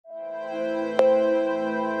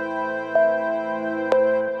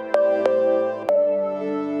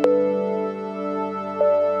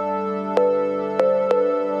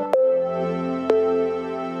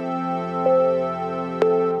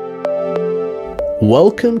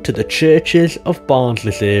Welcome to the Churches of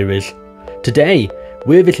Barnsley series. Today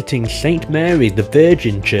we're visiting St Mary the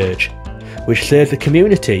Virgin Church, which serves the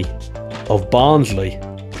community of Barnsley.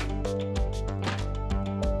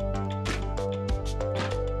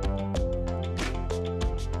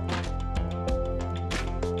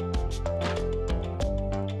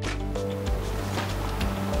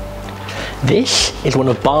 This is one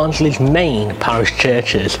of Barnsley's main parish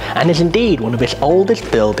churches and is indeed one of its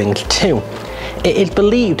oldest buildings too. It is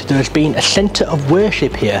believed there has been a centre of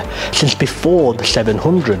worship here since before the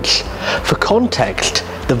 700s. For context,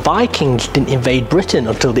 the Vikings didn't invade Britain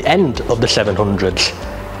until the end of the 700s.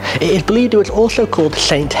 It is believed it was also called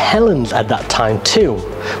St Helens at that time too,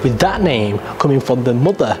 with that name coming from the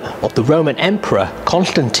mother of the Roman Emperor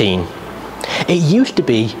Constantine. It used to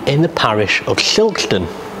be in the parish of Silkstone.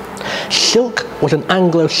 Silk was an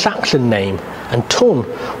Anglo-Saxon name and Tun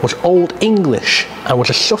was Old English and was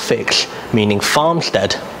a suffix meaning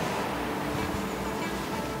farmstead.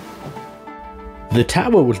 The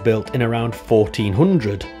tower was built in around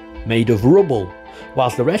 1400, made of rubble,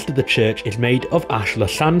 whilst the rest of the church is made of ashlar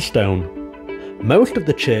sandstone. Most of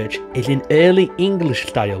the church is in early English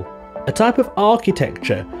style, a type of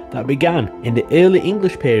architecture that began in the early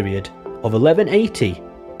English period of 1180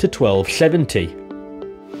 to 1270.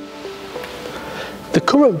 The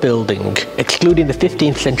current building, excluding the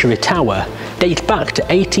 15th century tower, dates back to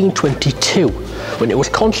 1822, when it was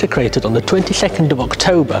consecrated on the 22nd of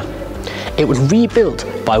October. It was rebuilt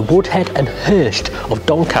by Woodhead and Hurst of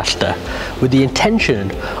Doncaster, with the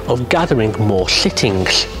intention of gathering more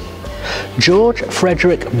sittings. George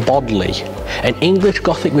Frederick Bodley, an English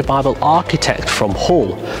Gothic Revival architect from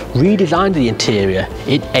Hull, redesigned the interior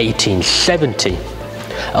in 1870.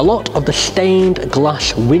 A lot of the stained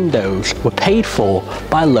glass windows were paid for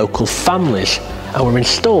by local families and were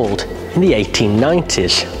installed in the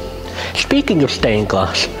 1890s. Speaking of stained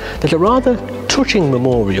glass, there's a rather touching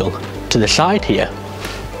memorial to the side here.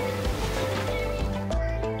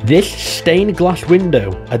 This stained glass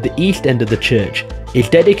window at the east end of the church is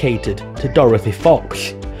dedicated to Dorothy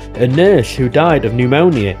Fox, a nurse who died of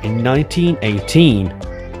pneumonia in 1918.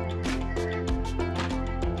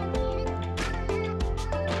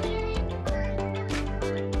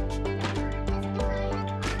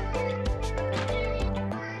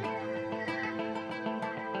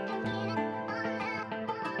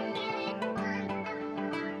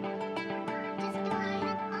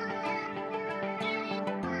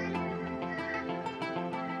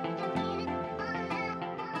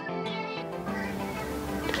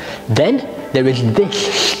 Then there is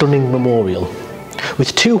this stunning memorial.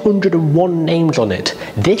 With 201 names on it,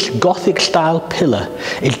 this Gothic style pillar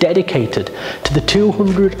is dedicated to the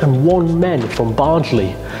 201 men from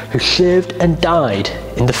Barnsley who served and died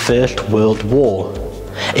in the First World War.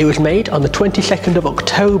 It was made on the 22nd of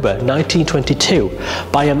October 1922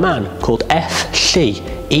 by a man called F.C.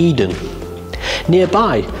 Eden.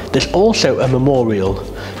 Nearby there's also a memorial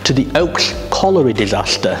to the Oaks Colliery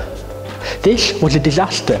disaster. This was a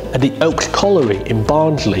disaster at the Oaks Colliery in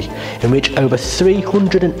Barnsley, in which over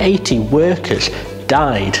 380 workers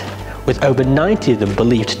died, with over 90 of them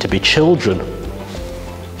believed to be children.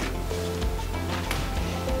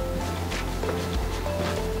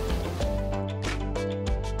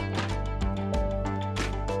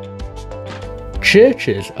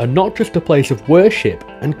 Churches are not just a place of worship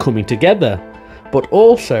and coming together, but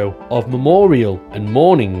also of memorial and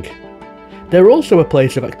mourning. They're also a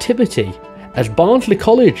place of activity, as Barnsley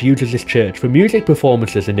College uses this church for music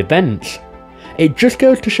performances and events. It just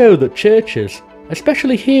goes to show that churches,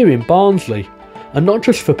 especially here in Barnsley, are not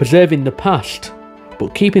just for preserving the past,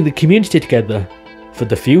 but keeping the community together for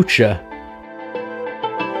the future.